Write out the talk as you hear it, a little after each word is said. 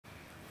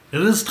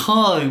It is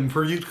time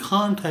for you to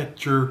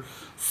contact your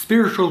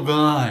spiritual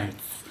guides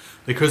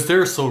because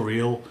they're so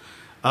real.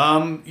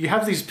 You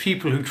have these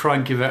people who try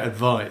and give out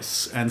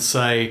advice and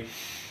say,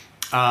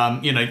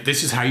 you know,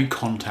 this is how you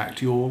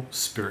contact your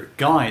spirit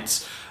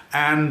guides.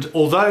 And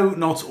although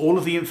not all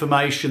of the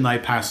information they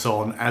pass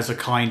on as a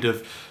kind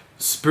of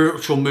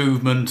spiritual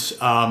movement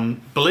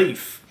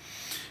belief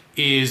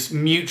is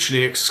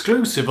mutually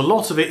exclusive, a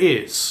lot of it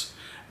is.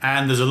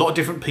 And there's a lot of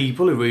different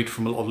people who read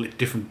from a lot of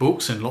different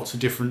books and lots of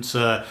different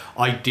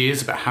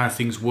ideas about how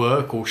things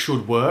work or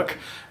should work.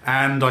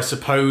 And I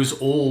suppose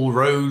all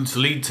roads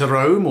lead to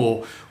Rome,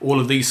 or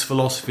all of these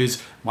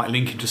philosophies might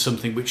link into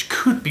something which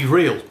could be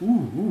real.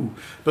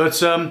 But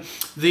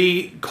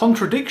the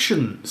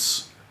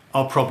contradictions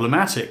are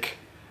problematic.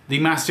 The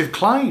massive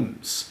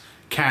claims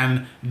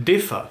can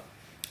differ.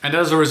 And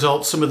as a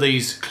result, some of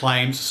these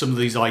claims, some of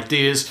these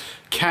ideas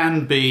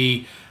can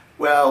be,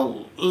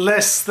 well,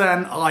 less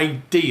than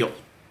ideal.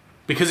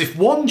 Because if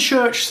one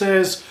church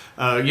says,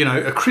 you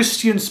know, a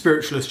Christian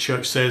spiritualist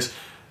church says,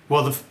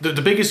 well,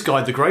 the biggest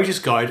guide, the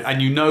greatest guide,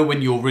 and you know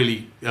when you're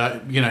really,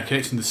 you know,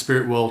 connecting the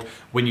spirit world,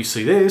 when you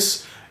see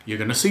this, you're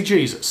going to see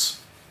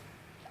Jesus.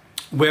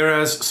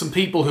 Whereas some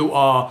people who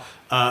are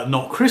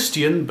not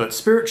Christian, but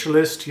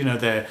spiritualist, you know,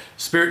 they're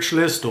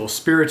spiritualist or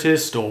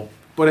spiritist or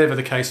whatever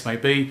the case may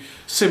be,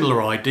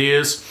 similar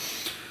ideas,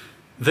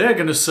 they're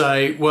going to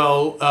say,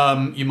 well,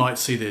 you might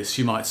see this,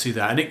 you might see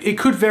that. And it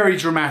could vary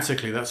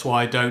dramatically. That's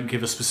why I don't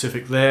give a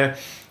specific there,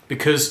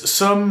 because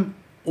some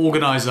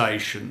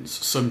organisations,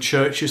 some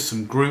churches,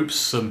 some groups,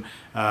 some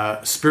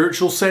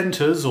spiritual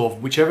centres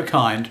of whichever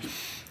kind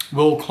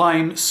will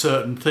claim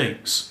certain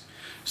things.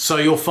 So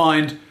you'll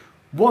find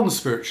one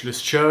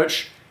spiritualist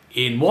church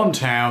in one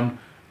town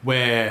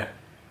where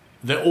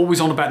they're always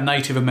on about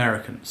Native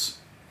Americans.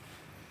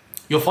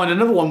 You'll find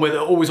another one where they're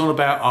always on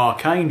about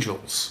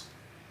archangels.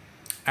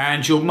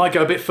 And you might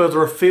go a bit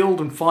further afield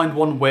and find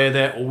one where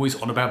they're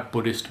always on about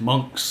Buddhist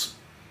monks.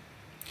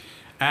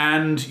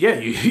 And yeah,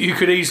 you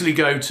could easily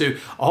go to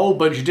a whole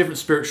bunch of different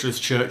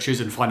spiritualist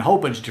churches and find a whole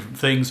bunch of different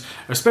things,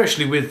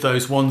 especially with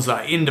those ones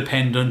that are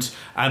independent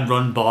and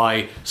run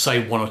by,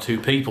 say, one or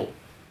two people.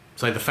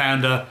 Say the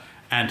founder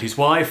and his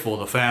wife, or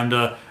the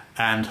founder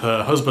and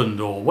her husband,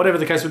 or whatever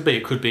the case would be.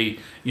 It could be,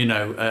 you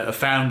know, a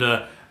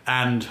founder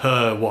and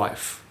her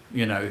wife,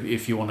 you know,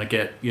 if you want to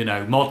get, you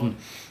know, modern.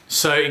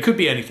 So it could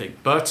be anything,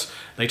 but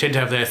they tend to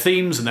have their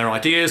themes and their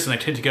ideas, and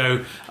they tend to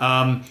go,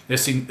 they're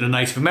seeing the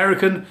Native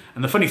American,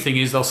 and the funny thing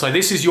is they'll say,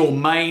 this is your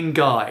main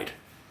guide.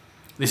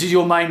 This is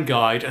your main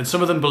guide, and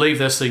some of them believe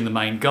they're seeing the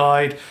main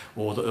guide,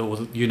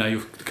 or you know,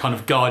 your kind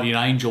of guardian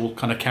angel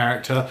kind of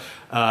character,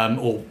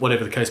 or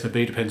whatever the case may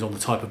be, depends on the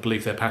type of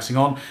belief they're passing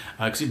on,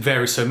 because it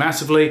varies so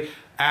massively.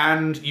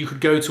 And you could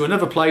go to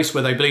another place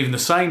where they believe in the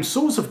same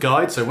sorts of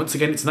guide. So once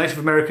again, it's Native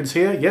Americans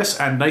here, yes,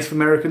 and Native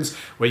Americans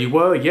where you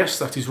were, yes,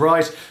 that is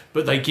right.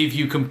 But they give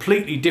you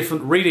completely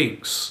different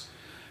readings.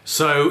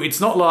 So it's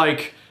not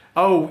like,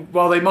 oh,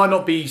 well, they might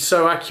not be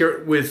so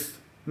accurate with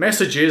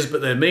messages,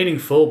 but they're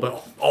meaningful.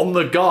 But on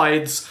the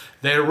guides,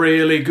 they're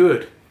really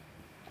good.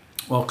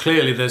 Well,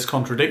 clearly there's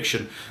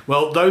contradiction.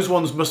 Well, those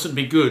ones mustn't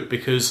be good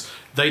because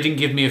they didn't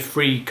give me a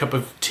free cup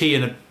of tea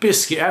and a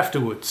biscuit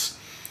afterwards.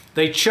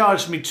 They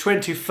charged me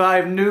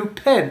 25 new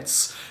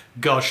pence,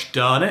 gosh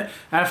darn it,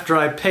 after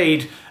I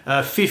paid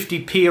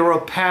 50p or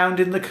 £1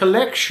 in the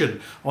collection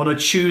on a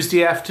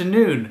Tuesday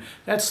afternoon.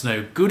 That's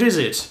no good, is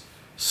it?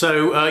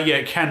 So, yeah,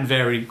 it can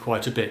vary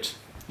quite a bit.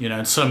 You know,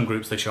 in some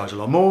groups they charge a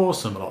lot more,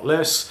 some a lot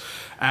less,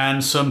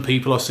 and some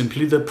people are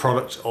simply the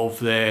product of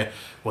their,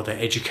 well, their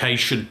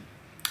education.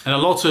 And a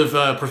lot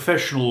of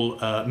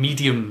professional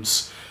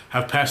mediums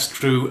have passed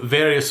through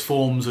various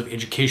forms of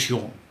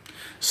education.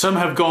 Some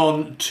have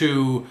gone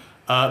to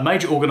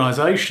major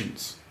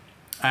organisations,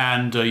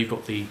 and you've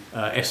got the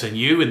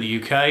SNU in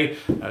the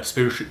UK,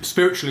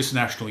 Spiritualist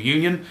National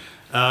Union,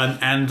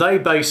 and they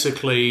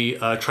basically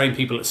train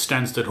people at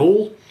Stansted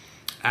Hall,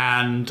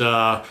 and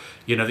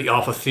you know, the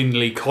Arthur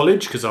Findlay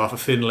College, because Arthur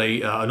Findlay,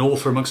 an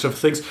author amongst other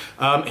things,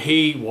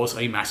 he was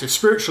a massive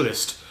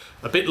spiritualist,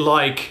 a bit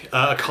like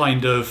a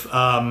kind of,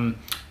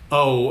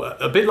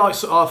 a bit like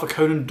Sir Arthur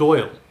Conan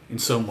Doyle, in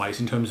some ways,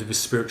 in terms of his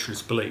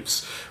spiritualist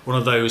beliefs. One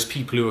of those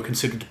people who are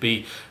considered to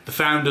be the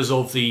founders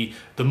of the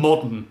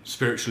modern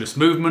spiritualist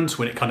movement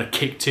when it kind of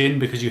kicked in,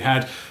 because you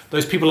had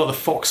those people like the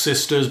Fox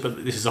sisters,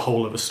 but this is a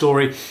whole other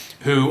story,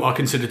 who are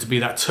considered to be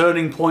that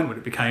turning point when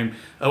it became,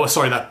 oh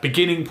sorry, that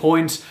beginning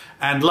point,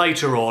 and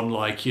later on,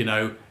 like, you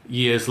know,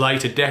 years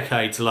later,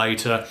 decades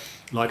later,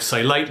 like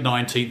say late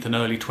 19th and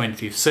early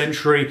 20th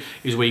century,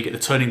 is where you get the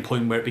turning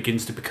point where it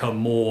begins to become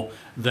more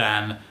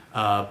than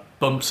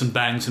bumps and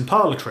bangs and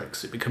parlour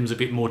tricks. It becomes a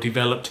bit more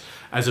developed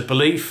as a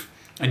belief,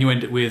 and you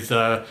end it with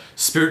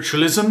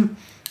spiritualism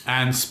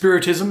and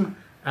spiritism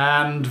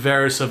and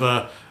various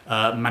other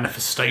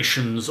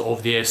manifestations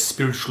of the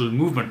spiritual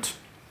movement.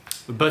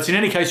 But in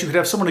any case, you could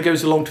have someone who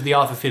goes along to the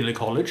Arthur Findlay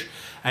College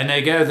and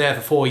they go there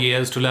for 4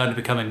 years to learn to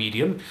become a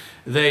medium.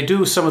 They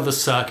do some of the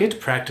circuit,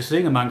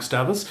 practicing amongst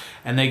others,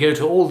 and they go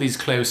to all these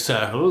closed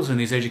circles and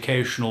these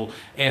educational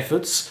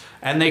efforts,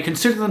 and they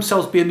consider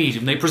themselves to be a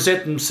medium. They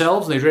present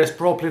themselves, and they dress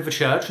properly for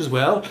church as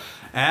well,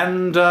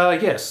 and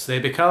yes, they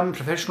become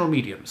professional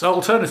mediums.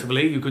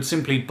 Alternatively, you could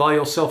simply buy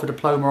yourself a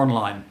diploma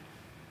online.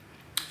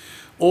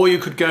 Or you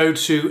could go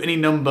to any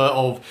number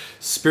of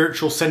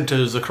spiritual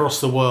centres across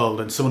the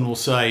world and someone will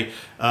say,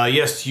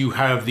 yes, you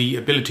have the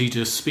ability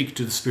to speak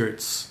to the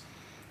spirits.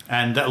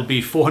 And that'll be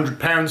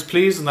 £400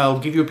 please, and they'll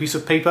give you a piece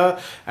of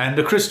paper and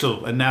a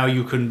crystal. And now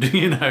you can,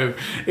 you know,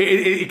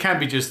 it can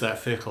be just that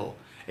fickle.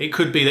 It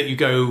could be that you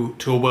go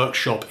to a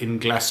workshop in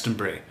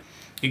Glastonbury.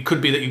 It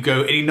could be that you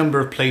go any number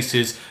of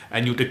places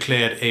and you're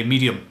declared a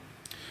medium.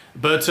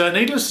 But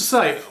needless to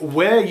say,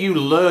 where you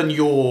learn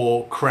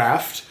your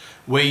craft,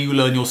 where you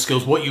learn your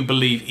skills, what you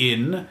believe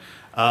in,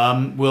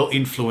 will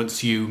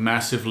influence you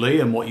massively,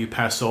 and what you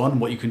pass on,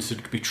 what you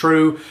consider to be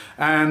true.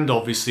 And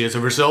obviously, as a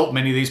result,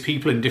 many of these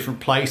people in different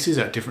places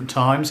at different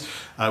times,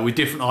 with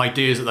different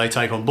ideas that they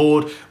take on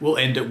board, will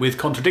end up with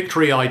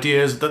contradictory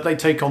ideas that they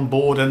take on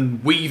board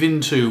and weave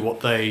into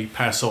what they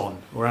pass on.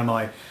 Or am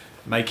I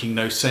making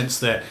no sense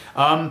there?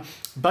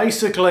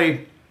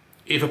 Basically,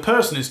 if a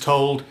person is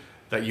told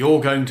that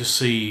you're going to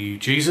see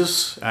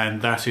Jesus,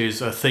 and that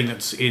is a thing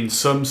that's in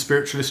some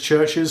spiritualist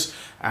churches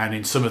and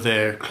in some of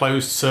their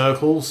closed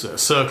circles. A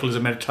circle is a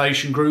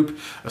meditation group,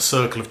 a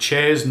circle of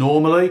chairs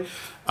normally,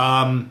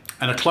 and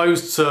a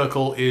closed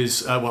circle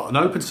is, well, an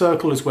open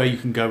circle is where you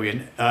can go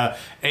in.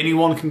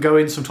 Anyone can go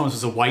in. Sometimes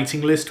there's a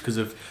waiting list because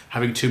of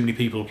having too many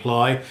people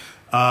apply.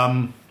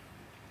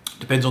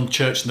 Depends on the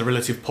church and the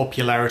relative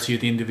popularity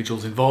of the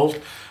individuals involved.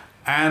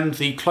 And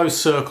the closed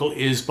circle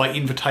is by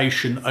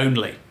invitation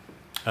only.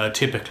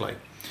 Typically.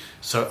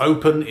 So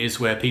open is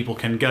where people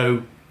can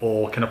go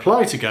or can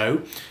apply to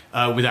go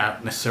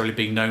without necessarily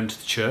being known to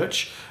the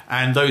church,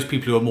 and those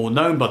people who are more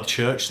known by the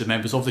church, the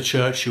members of the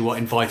church who are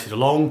invited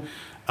along,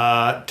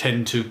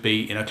 tend to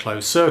be in a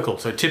closed circle.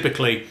 So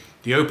typically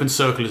the open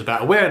circle is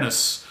about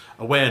awareness.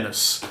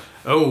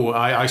 Oh,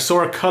 I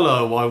saw a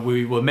colour while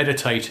we were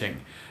meditating,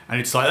 and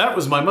it's like, that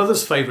was my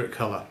mother's favourite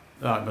colour.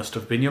 Oh, it must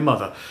have been your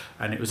mother,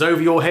 and it was over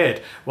your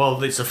head.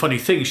 Well, it's a funny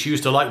thing, she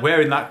used to like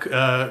wearing that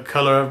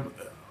colour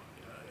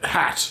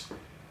hat,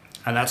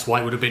 and that's why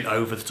it would have been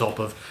over the top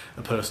of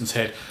a person's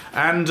head.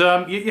 And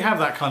you have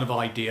that kind of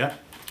idea.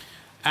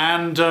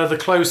 And the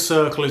closed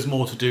circle is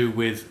more to do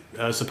with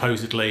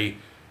supposedly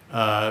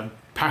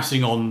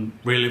passing on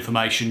real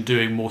information,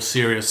 doing more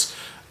serious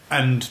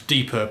and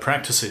deeper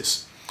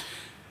practices.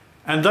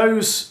 And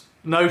those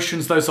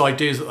notions, those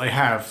ideas that they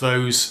have,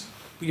 those,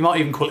 you might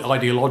even call it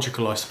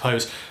ideological, I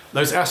suppose,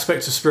 those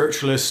aspects of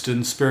spiritualist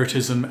and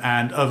spiritism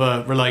and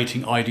other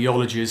relating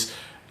ideologies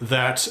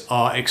that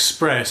are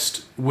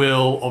expressed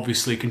will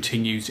obviously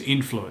continue to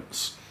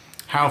influence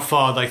how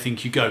far they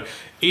think you go.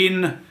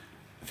 In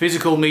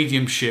physical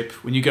mediumship,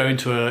 when you go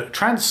into a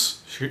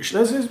trance,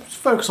 let's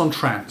focus on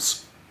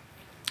trance.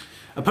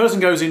 A person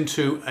goes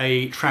into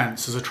a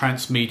trance as a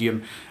trance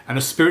medium, and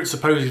a spirit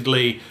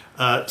supposedly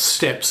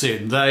steps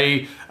in.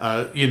 They,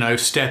 you know,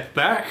 step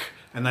back,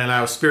 and they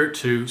allow a spirit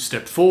to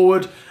step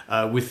forward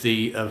with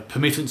the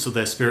permittance of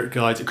their spirit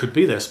guides. It could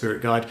be their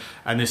spirit guide,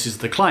 and this is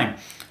the claim.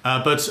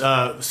 But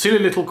silly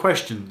little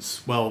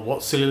questions. Well,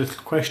 what silly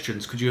little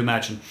questions could you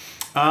imagine?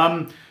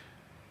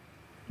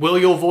 Will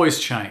your voice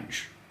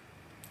change?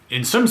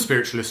 In some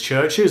spiritualist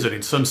churches and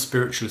in some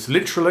spiritualist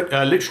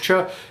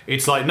literature,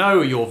 it's like,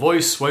 no, your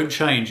voice won't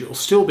change. It'll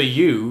still be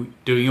you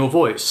doing your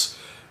voice.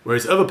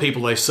 Whereas other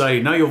people, they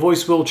say, no, your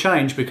voice will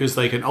change because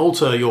they can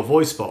alter your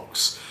voice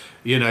box,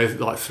 you know,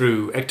 like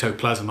through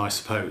ectoplasm, I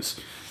suppose.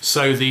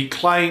 So the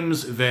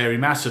claims vary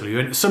massively.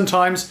 And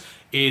sometimes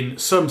in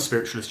some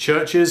spiritualist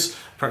churches,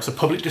 perhaps a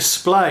public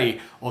display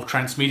of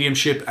trance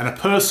mediumship and a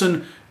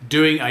person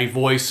doing a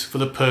voice for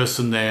the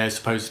person they're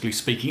supposedly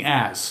speaking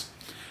as.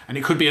 And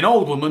it could be an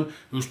old woman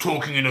who's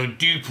talking in a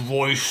deep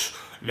voice,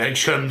 like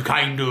some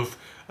kind of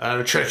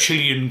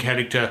Churchillian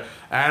character.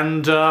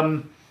 And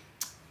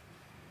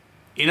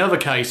in other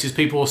cases,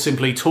 people will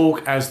simply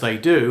talk as they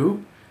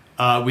do,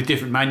 with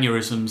different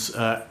mannerisms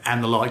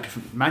and the like.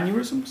 Different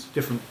mannerisms?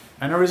 Different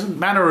mannerisms?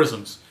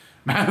 Mannerisms.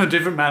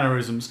 Different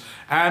mannerisms.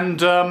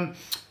 And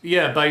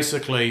yeah,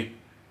 basically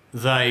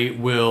they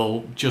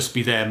will just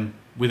be them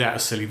without a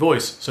silly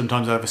voice.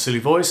 Sometimes they have a silly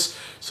voice,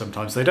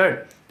 sometimes they don't.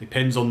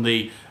 Depends on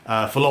the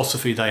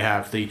philosophy they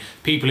have, the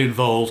people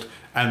involved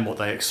and what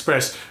they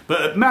express.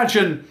 But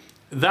imagine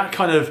that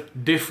kind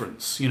of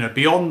difference, you know,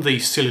 beyond the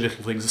silly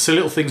little things. The silly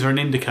little things are an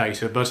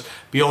indicator, but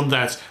beyond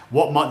that,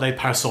 what might they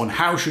pass on?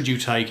 How should you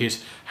take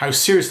it? How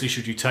seriously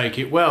should you take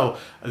it? Well,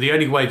 the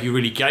only way of you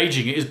really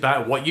gauging it is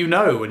about what you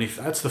know. And if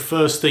that's the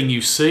first thing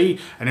you see,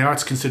 and if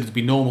that's considered to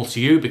be normal to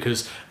you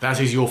because that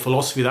is your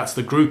philosophy, that's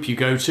the group you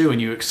go to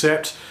and you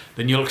accept,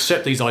 then you'll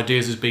accept these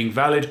ideas as being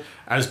valid,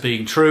 as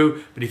being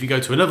true. But if you go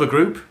to another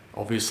group,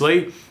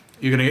 obviously,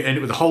 you're going to end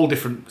up with a whole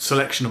different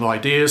selection of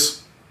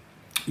ideas.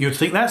 You'd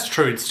think that's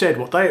true instead,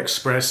 what they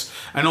express.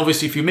 And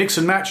obviously if you mix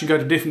and match and go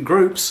to different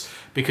groups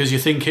because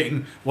you're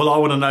thinking, well, I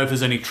want to know if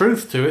there's any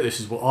truth to it, this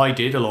is what I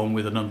did along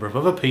with a number of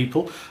other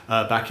people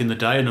back in the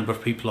day, a number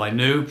of people I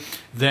knew,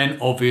 then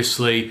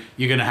obviously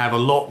you're going to have a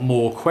lot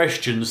more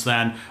questions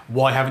than,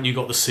 why haven't you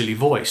got the silly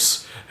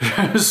voice?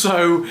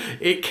 So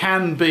it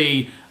can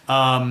be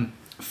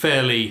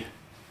fairly,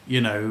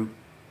 you know,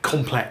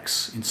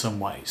 complex in some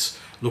ways,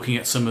 looking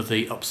at some of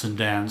the ups and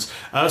downs.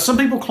 Some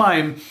people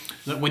claim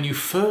that when you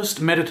first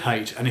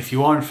meditate, and if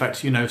you are in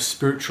fact, you know,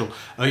 spiritual,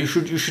 you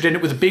should end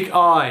up with a big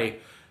eye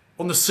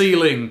on the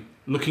ceiling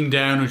looking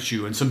down at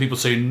you. And some people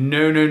say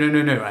no, no, no,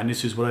 no, no. And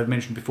this is what I've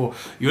mentioned before.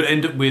 You will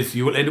end up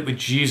with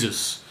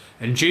Jesus,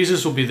 and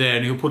Jesus will be there,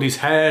 and he'll put his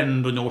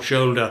hand on your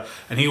shoulder,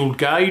 and he will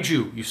guide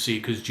you. You see,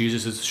 because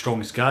Jesus is the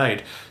strongest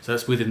guide. So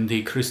that's within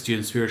the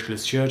Christian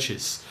spiritualist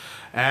churches.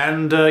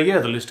 And yeah,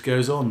 the list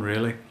goes on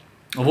really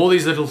of all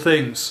these little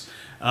things.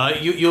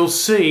 You'll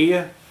see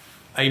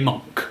a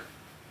monk,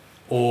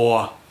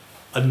 or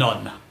a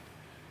nun,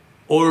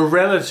 or a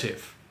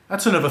relative.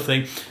 That's another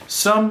thing.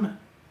 Some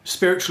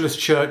spiritualist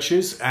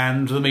churches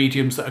and the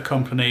mediums that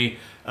accompany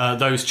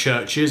those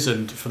churches,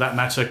 and for that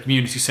matter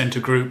community centre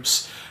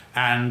groups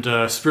and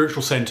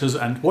spiritual centres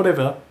and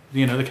whatever,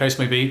 you know, the case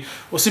may be,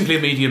 or simply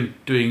a medium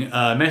doing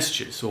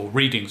messages or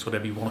readings,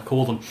 whatever you want to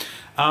call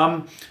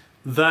them,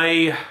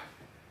 they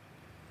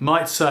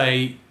might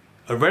say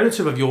a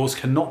relative of yours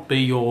cannot be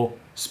your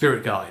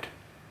spirit guide.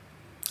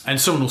 And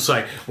someone will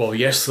say, well,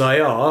 yes, they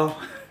are.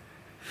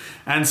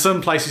 And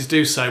some places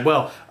do say,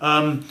 well,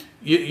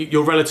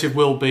 your relative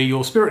will be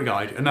your spirit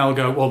guide. And I'll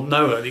go, well,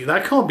 no,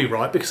 that can't be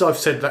right, because I've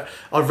said that,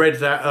 I've read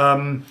that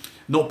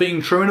not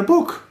being true in a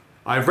book.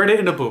 I've read it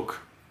in a book.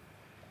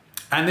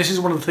 And this is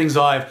one of the things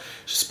I've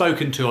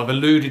spoken to, I've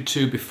alluded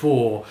to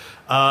before,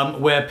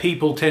 where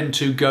people tend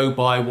to go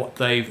by what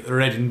they've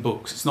read in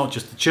books. It's not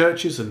just the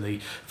churches and the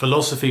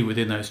philosophy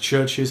within those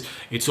churches,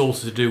 it's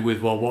also to do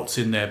with, well, what's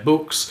in their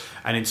books.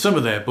 And in some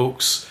of their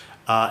books,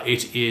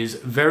 it is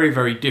very,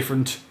 very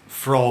different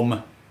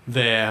from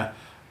their,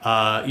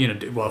 you know,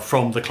 well,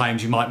 from the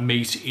claims you might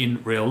meet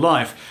in real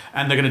life.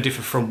 And they're going to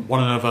differ from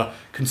one another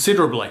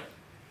considerably.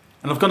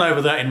 And I've gone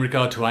over that in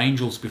regard to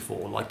angels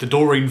before, like the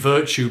Doreen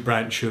Virtue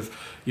branch of,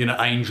 you know,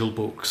 angel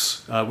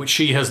books, which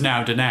she has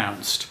now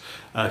denounced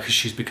because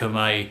she's become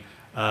a,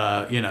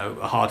 you know,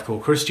 a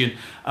hardcore Christian.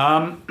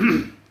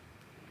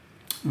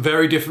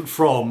 Very different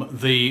from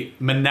the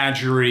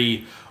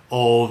menagerie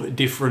of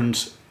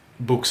different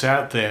books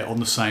out there on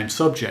the same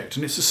subject.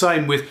 And it's the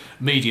same with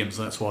mediums,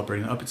 that's why I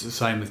bring it up. It's the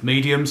same with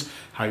mediums,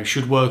 how you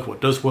should work, what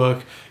does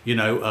work, you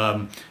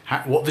know,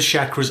 what the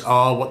chakras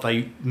are, what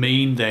they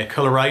mean, their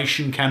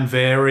coloration can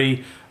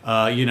vary,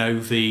 you know,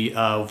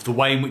 the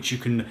way in which you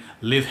can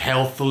live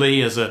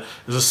healthily as a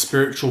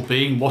spiritual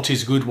being, what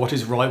is good, what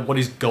is right, what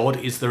is God,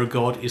 is there a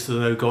God, is there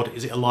no God,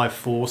 is it a life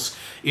force,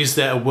 is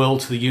there a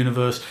world to the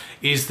universe,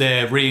 is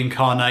there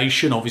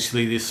reincarnation?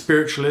 Obviously the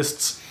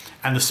spiritualists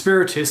and the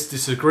spiritists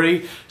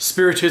disagree.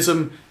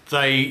 Spiritism,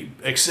 they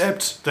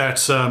accept that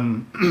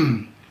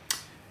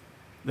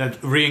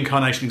that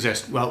reincarnation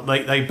exists. Well,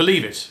 they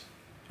believe it.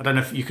 I don't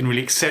know if you can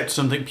really accept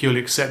something,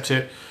 purely accept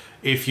it,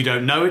 if you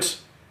don't know it,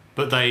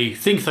 but they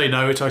think they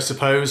know it, I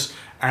suppose,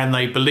 and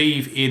they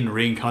believe in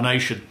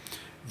reincarnation.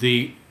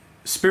 The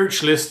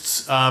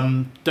spiritualists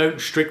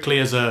don't strictly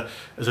as a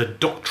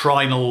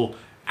doctrinal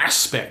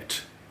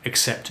aspect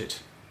accept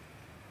it.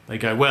 They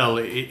go, well,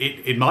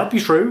 it might be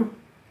true,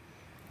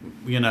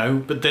 you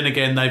know, but then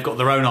again they've got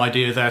their own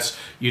idea that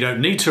you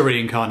don't need to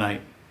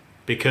reincarnate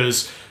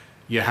because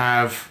you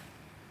have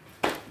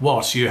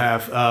what? You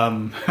have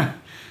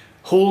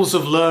halls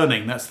of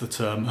learning, that's the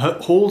term,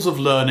 halls of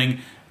learning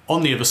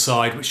on the other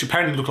side, which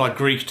apparently look like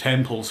Greek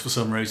temples for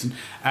some reason,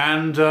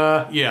 and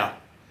yeah,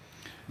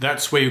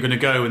 that's where you're going to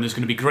go, and there's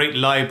going to be great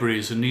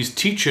libraries and these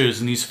teachers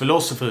and these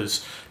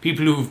philosophers,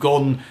 people who've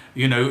gone,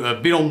 you know,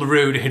 been on the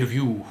road ahead of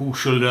you, who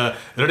shall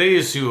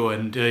raise you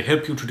and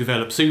help you to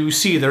develop. So you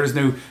see, there is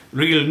no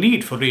real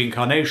need for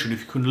reincarnation if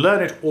you can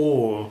learn it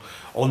all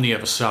on the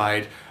other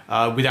side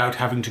without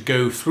having to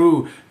go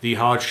through the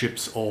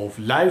hardships of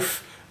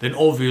life. Then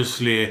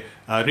obviously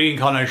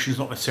reincarnation is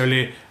not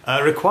necessarily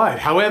required.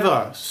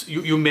 However,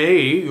 you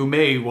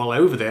may while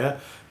over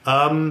there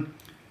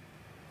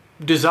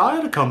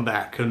desire to come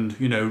back and,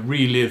 you know,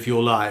 relive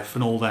your life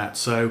and all that.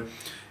 So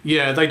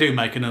yeah, they do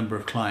make a number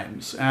of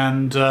claims,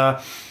 and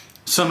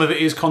some of it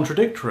is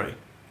contradictory.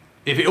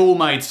 If it all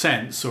made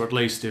sense, or at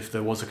least if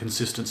there was a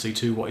consistency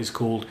to what is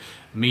called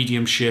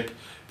mediumship,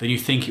 then you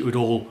think it would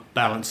all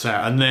balance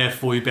out, and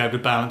therefore you'd be able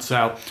to balance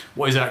out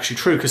what is actually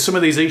true, because some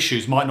of these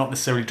issues might not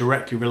necessarily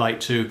directly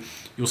relate to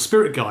your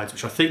spirit guides,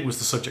 which I think was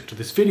the subject of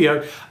this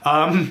video,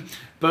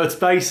 but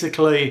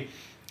basically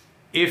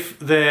if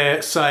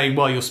they're saying,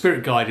 well, your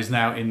spirit guide is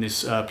now in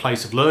this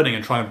place of learning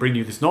and trying to bring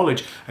you this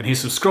knowledge, and here's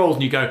some scrolls,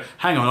 and you go,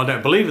 hang on, I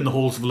don't believe in the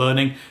halls of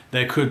learning,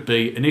 there could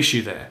be an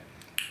issue there.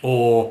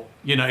 Or,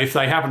 you know, if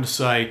they happen to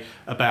say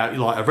about,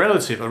 like, a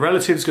relative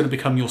is going to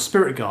become your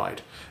spirit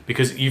guide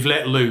because you've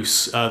let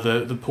loose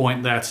the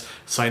point that,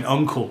 say, an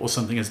uncle or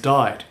something has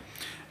died.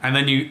 And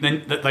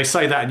then they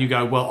say that and you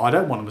go, well, I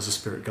don't want them as a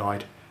spirit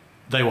guide.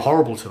 They were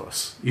horrible to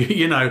us.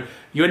 You know,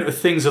 you end up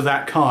with things of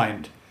that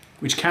kind,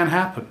 which can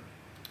happen.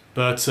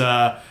 But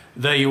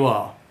there you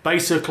are.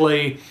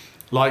 Basically,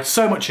 like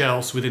so much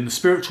else within the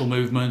spiritual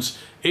movements,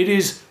 it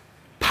is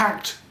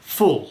packed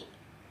full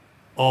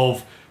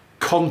of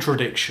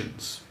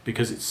contradictions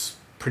because it's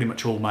pretty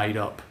much all made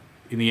up.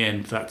 In the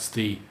end, that's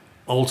the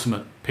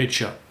ultimate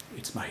picture.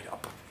 It's made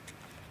up.